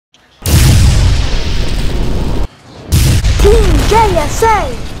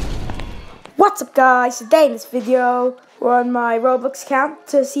JSA! What's up guys, today in this video we're on my Roblox account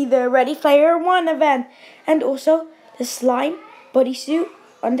to see the Ready Player One event and also the slime bodysuit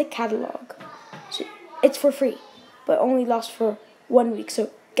on the catalog. So it's for free, but only lasts for 1 week,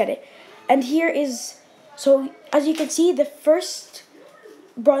 so get it. And here is, so as you can see, the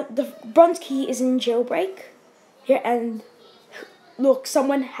bronze key is in jailbreak. Here, and look,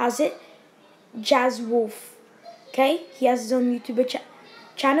 someone has it, Jazz Wolf. Okay, he has his own YouTube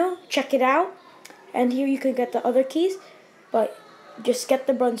channel, check it out. And here you can get the other keys, but just get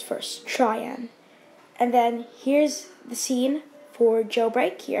the bronze first, Tryan. And then here's the scene for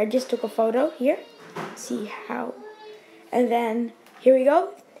jailbreak. Here, I just took a photo here, see how. And then here we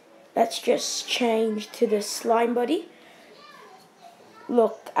go. Let's just change to the slime buddy.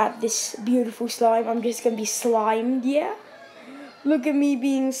 Look at this beautiful slime. I'm just gonna be slimed, yeah. Look at me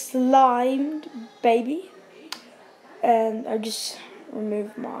being slimed, baby. And I just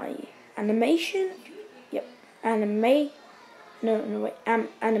remove my animation. Yep, animation.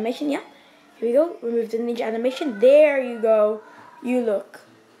 Yeah. Here we go. Remove the ninja animation. There you go. You look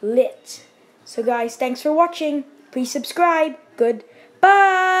lit. So guys, thanks for watching. Please subscribe.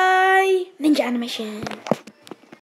 Goodbye. Ninja animation.